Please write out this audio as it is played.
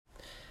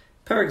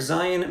Perek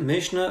Zayin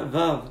Mishnah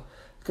Vav.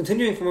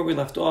 Continuing from where we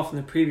left off in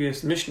the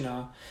previous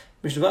Mishnah,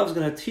 Mishnah Vav is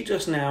going to teach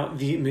us now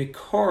the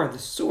mikor, the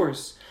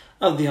source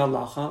of the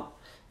halacha,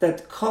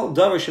 that kol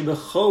davar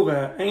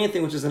shebechova,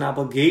 anything which is an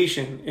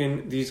obligation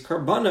in these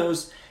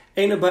karbanos,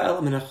 eino ba'el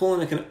min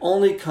chulin, it can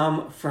only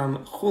come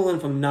from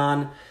chulin, from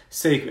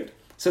non-sacred.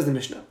 Says the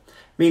Mishnah.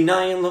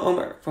 Minayin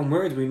la'omer, from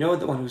where do we know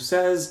the one who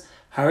says,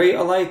 Hari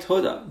alai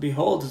toda,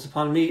 behold, it's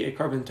upon me a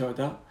carbon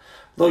toda,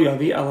 lo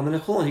yavi ala min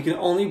chulin, he can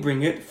only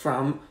bring it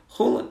from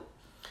chulin.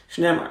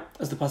 Shneimar,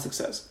 as the pasuk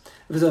says,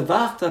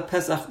 v'zavachta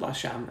pesach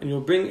l'Hasham, and you'll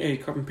bring a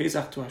carbon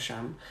pesach to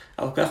Hashem,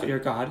 Elokech, your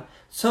God,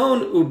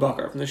 tzon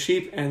ubakar, from the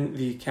sheep and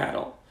the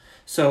cattle.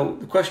 So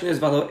the question is,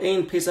 v'alo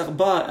ein pesach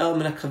ba el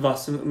min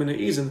ha'kavasim min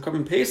ha'izim, the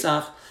carbon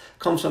pesach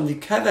comes from the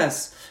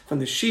keves, from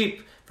the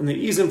sheep, from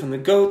the izim, from the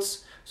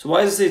goats. So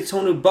why does it say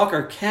tzon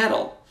ubakar,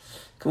 cattle?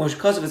 Kamosh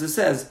Kasav, as it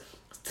says,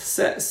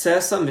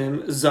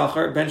 sesamim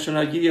zachar ben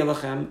shana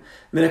yiyalachem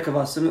min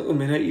ha'kavasim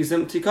u'min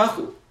ha'izim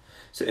tikachu.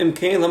 So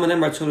imkain lamanem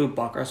tonu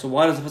bakar. So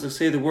why does the pasuk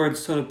say the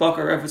words tonu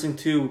bakar, referencing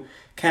to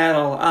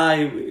cattle?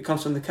 It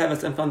comes from the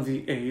keves and from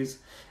the a's.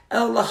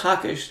 El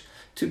lahakish,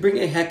 to bring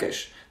a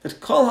hekish,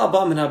 that kol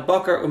haba min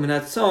habakar umin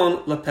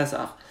hatzon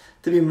lepesach,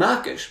 to be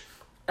makish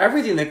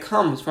everything that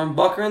comes from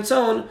bakar and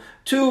tzon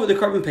to the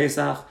carbon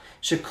pesach.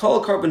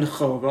 Shekol carbon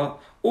chova,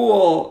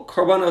 all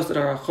karbanos that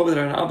are a chova, that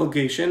are an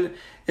obligation,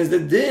 is the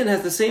din,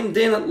 has the same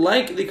din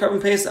like the carbon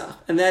pesach,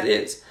 and that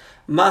is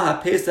maha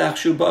pesach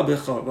shuba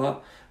bechova.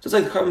 Just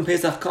like the carbon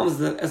pesach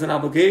comes as an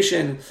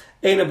obligation,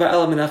 eina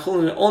ba'ela min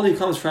chulin, it only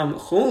comes from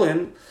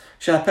chulin.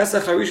 Shah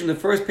pesach harishon, the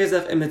first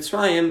pesach in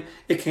Mitzrayim,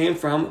 it came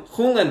from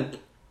chulin,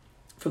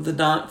 from the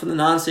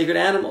non-sacred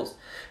animals.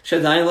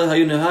 Shadayin lo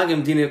hayu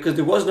nehagim dina, because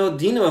there was no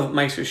dina of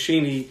meiser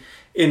sheni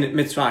in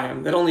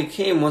Mitzrayim. That only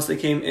came once they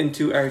came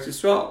into Eretz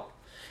Yisrael.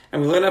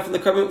 And we learn that from the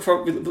carbon.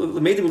 We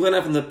learn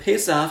that from the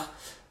Pesach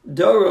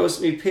Doros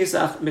mi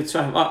Pesach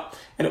Mitzrayim.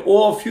 And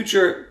all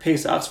future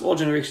Pesachs, all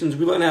generations,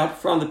 we learn out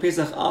from the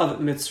Pesach of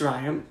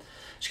Mitzrayim.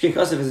 Shkin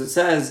Kasav, as it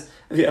says,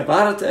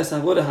 V'avarata es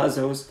avoda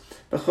hazos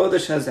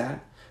b'chodesh hazeh.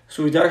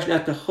 So we darshan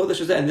at the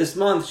chodesh hazeh, and this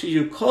month,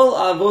 shiyu kol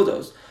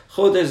avodos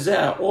chodesh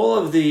zeh, all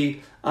of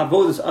the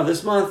avodos of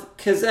this month,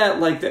 kezeh,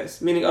 like this,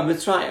 meaning of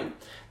Mitzrayim.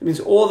 It means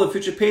all the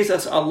future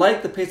Pesachs are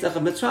like the Pesach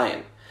of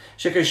Mitzrayim.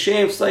 Shekar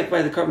Shem, like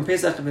by the carbon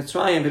Pesach of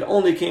Mitzrayim, it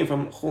only came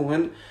from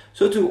chulin.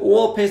 So too,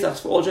 all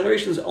Pesachs for all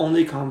generations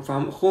only come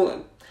from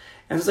chulin.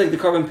 And just like the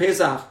carbon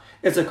Pesach,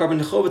 it's a carbon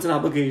nechov, it's an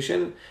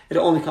obligation, it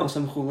only comes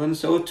from chulin.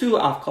 So too,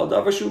 afkal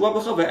davar shu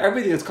b'chava,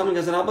 everything that's coming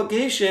as an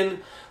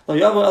obligation, lo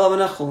yavo ela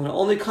min chulin, it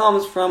only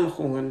comes from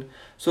chulin.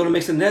 So it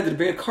makes a ned to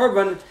bring a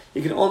carbon,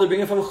 you can only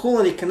bring it from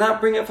chulin, you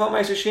cannot bring it from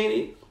meiser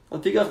sheni.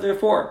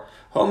 Therefore,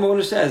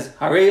 Homer says,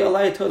 Harei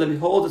alai toda,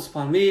 behold, it's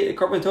upon me a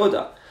carbon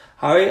toda.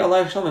 Harei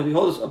alai shlamim,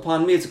 behold, it's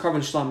upon me, it's a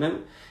carbon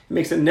shlamim. He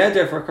makes a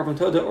neder for a carbon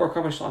toda or a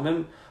carbon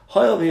shlamim.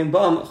 Hoyel v'im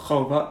bam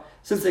chova,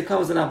 since it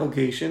comes as an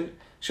obligation.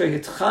 Through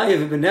this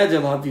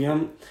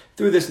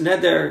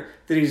neder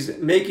that he's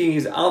making,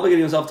 he's obligating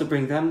himself to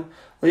bring them.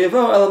 He can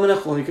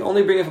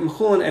only bring it from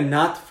chulin and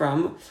not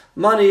from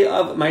money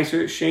of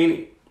meiser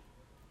sheni.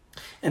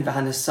 And the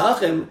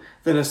nesachim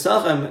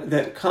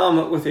that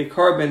come with a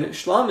carbon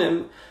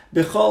shlamim,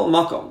 b'chol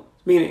makom,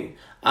 meaning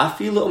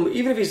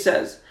even if he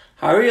says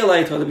Hari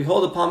alai toda,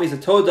 behold upon me is a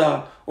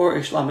toda or a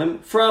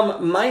shlamim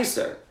from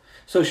meiser.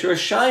 So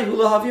shirashai hu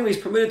lahavim, he's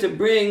permitted to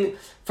bring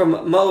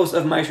from most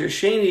of meiser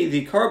sheni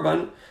the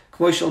carbon,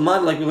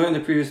 like we learned in the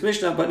previous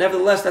Mishnah, but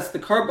nevertheless that's the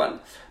carbon.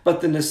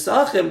 But the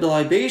nesachim, the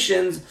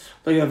libations,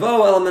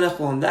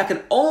 that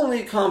can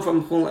only come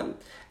from chulin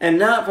and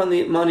not from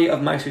the money of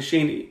meiser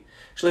sheni.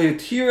 The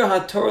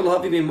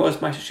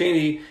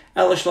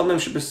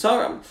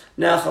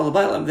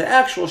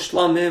actual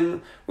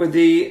shlamim, where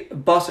the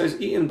basar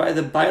is eaten by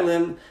the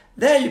bailim,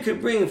 there you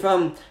could bring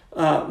from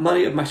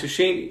money of meiser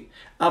sheni.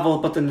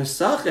 But the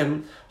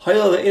nesachim,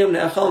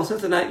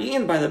 since they're not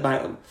eaten by the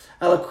bailim,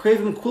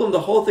 the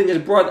whole thing is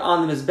brought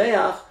on the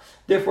mizbeach.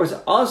 Therefore, it's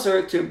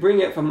also to bring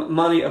it from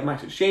money of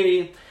meiser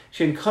sheni.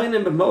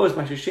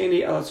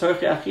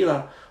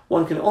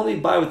 One can only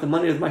buy with the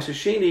money of meiser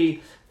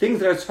sheni things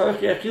that are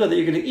tzarchi achila, that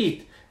you're going to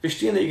eat,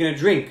 v'shtin, that you're going to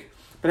drink,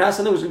 but not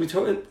something which is going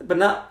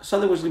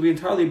to be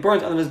entirely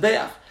burnt on the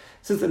mizbeach.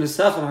 Since the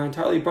nesachim are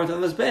entirely burnt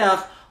on the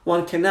mizbeach,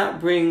 one cannot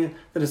bring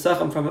the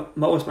nesachim from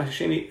ma'os meiser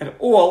sheni at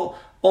all,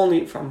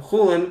 only from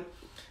chulin.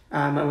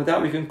 And with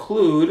that, we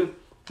conclude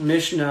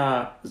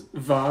Mishnah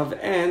Vav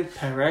and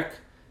Perek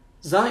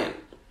Zayin.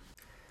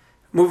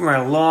 Moving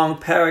right along,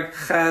 Perek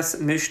Ches,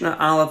 Mishnah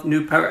Aleph,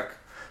 new Perek.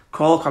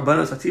 Call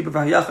karbanos hatibur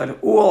v'hayachid,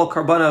 all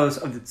karbanos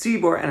of the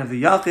tzibur and of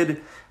the yachid,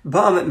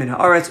 bam min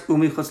haaretz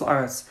umi chutz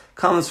la'aretz,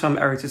 comes from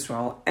Eretz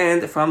Yisrael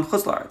and from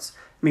chutz la'aretz.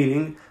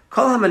 Meaning,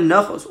 kol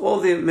ha-menachos,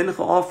 all the mincha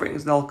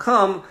offerings, they'll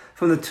come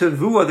from the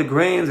tevua, the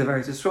grains of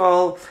Eretz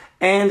Yisrael,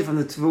 and from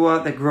the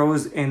tevua that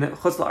grows in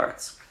chutz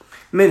la'aretz.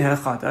 Minha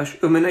chadash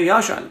u'min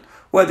yashan,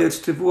 whether it's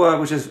tevua,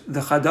 which is the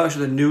chadash,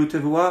 the new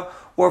tevua,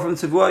 or from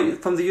tevua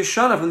from the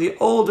yashana, from the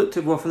old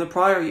tevua, from the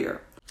prior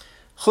year.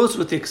 chutz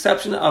with the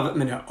exception of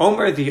Min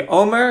Omer, the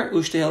Omer,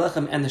 Ushtei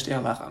Halechem, and the Shtei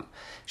Halechem.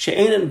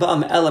 She'enin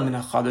ba'am ela min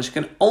ha'chadash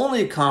can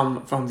only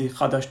come from the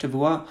Chadash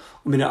Tivua,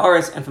 u'min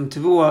ha'aretz, and from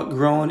Tivua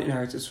grown in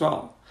Eretz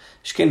Yisrael.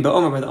 Shkein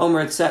ba'omer, by the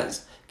Omer it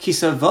says, Ki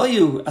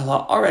savayu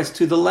el ha'aretz,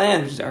 to the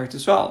land, which is Eretz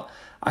Yisrael.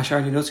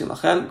 Ashar ninotzim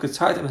lachem,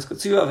 kutzartem es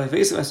kutzira,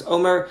 v'vesim es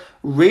Omer,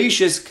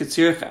 reishis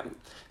kutzirchem.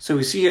 So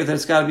we see here that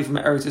it's got to be from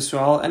Eretz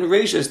Yisrael, and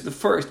reishis, the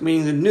first,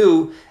 meaning the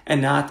new,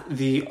 and not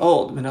the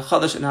old, min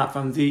ha'chadash, and not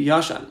from the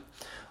Yashan.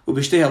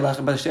 U'b'shtei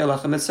halechem, by the Shtei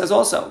Halechem, it says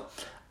also,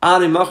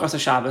 Ani machas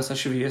haShabbos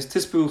haShaviyas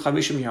tispru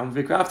chamishim yom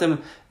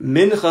v'kraftem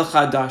mincha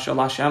chadash al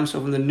Hashem. So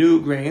from the new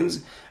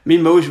grains,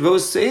 mimosh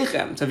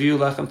voseichem taviu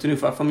lechem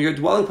tenufa, from your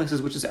dwelling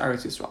places, which is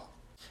Eretz Yisrael.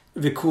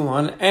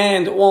 V'kulan,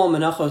 and all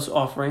menachos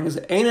offerings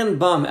einan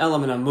bam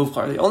elam min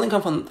muvchar. They only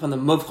come from the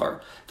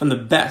muvchar, from the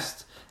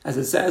best, as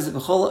it says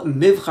v'chol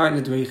mivchar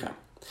nedreichem.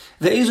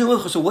 The ezu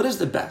muvchar. So what is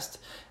the best?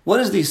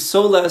 What is the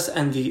soles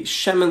and the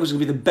shemen, which will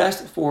be the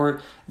best for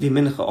the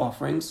mincha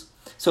offerings?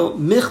 So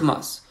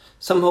michmas.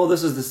 Some hold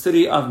this is the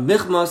city of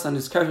Michmas, and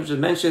this character which is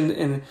mentioned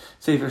in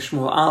Sefer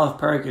Shmuel Aleph,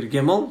 Parakid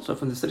Gimel, so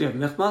from the city of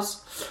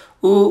Michmas.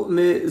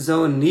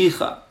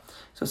 Mizonicha.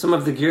 So some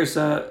of the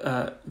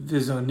Girsa,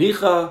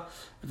 Vizonicha,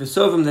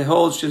 Visovim, they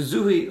hold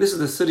Shezuhi. This is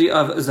the city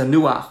of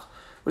Zanuach,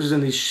 which is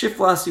in the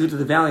Shiflas Yehuda,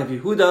 the valley of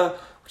Yehuda,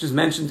 which is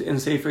mentioned in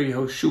Sefer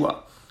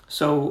Yehoshua.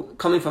 So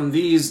coming from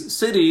these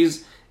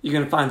cities, you're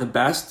going to find the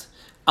best.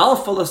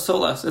 Alpha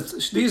Lasolas.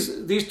 It's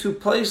these two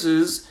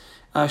places,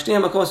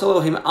 Shtei HaMakos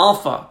Elohim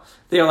Alpha.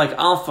 They are like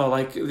alpha,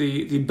 like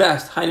the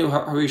best, Hainu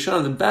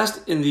Harishon, the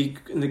best in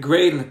the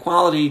grade and the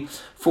quality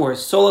for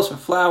solas, for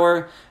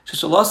flour.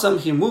 Sheshalasam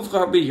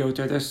himuvchar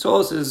biyoter. Their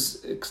solas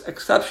is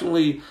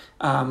exceptionally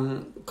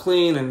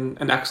clean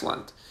and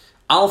excellent.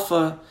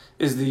 Alpha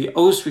is the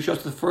os rishon,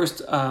 the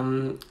first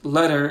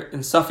letter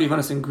in Safi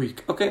Yavanis in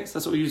Greek. Okay, so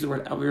that's what we use the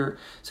word. We're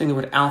saying the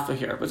word alpha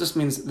here, but this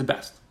means the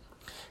best.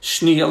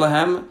 Shni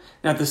Elahem.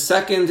 Now the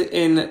second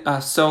in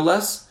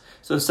solas.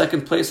 So the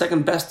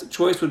second best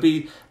choice would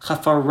be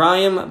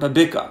Chafarayim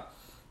Babika.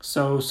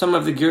 So some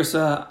of the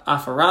Girsa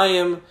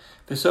Afarayim,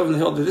 Vesov, the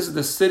hill. This is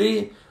the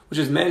city which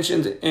is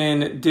mentioned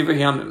in Divrei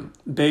Yamim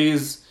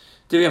Beis,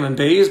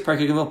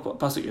 Parakid Gimel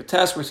Pasuk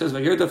Yotes, where it says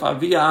Vayirdof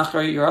Avia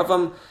Achrei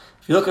Yeravam.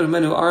 If you look at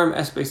Menu Aram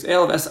Es Beis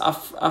El Es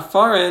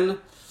Afarin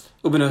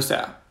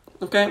Ubenoseh.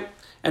 Okay,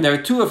 and there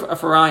are two of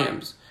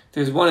Afarayims.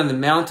 There's one in the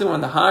mountain, one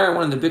in the higher, and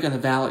one in the big in the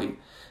valley.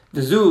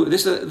 The zoo,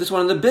 this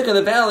one in the big in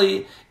the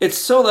valley, its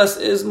solas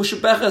is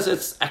mushabeches,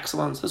 it's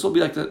excellence. This will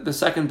be like the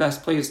second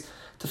best place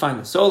to find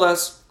the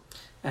solas.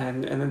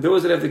 And then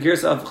those that have the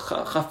gears of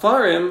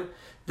Chafarim,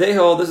 they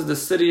hold this is the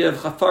city of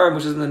Chafarim,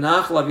 which is in the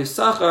Nachal of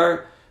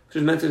Yisachar, which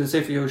is mentioned in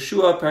Sefer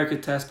Yehoshua,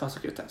 Parakid Tes,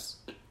 Pasuk Yotes.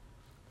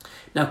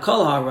 Now,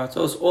 Kol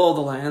HaRatzos, all the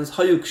lands,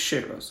 Hayuk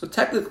Sheros. So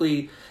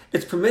technically,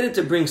 it's permitted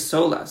to bring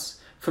solas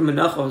from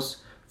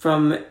Menachos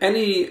from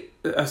any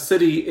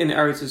city in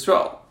Eretz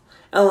Yisrael.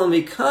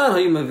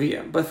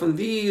 But from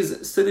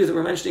these cities that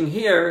we're mentioning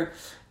here,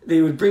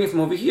 they would bring it from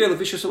over here,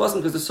 because the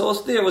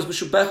solas there was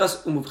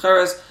Meshubechas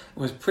Umubcheres, it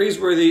was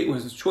praiseworthy, it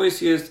was the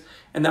choicest,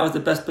 and that was the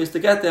best place to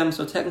get them.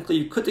 So technically,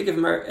 you could take it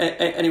from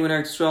anyone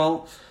in Eretz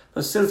Yisrael,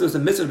 but since there was a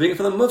mitzvah of bringing it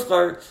from the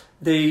Mufchar,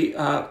 they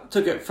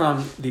took it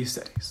from these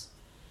cities.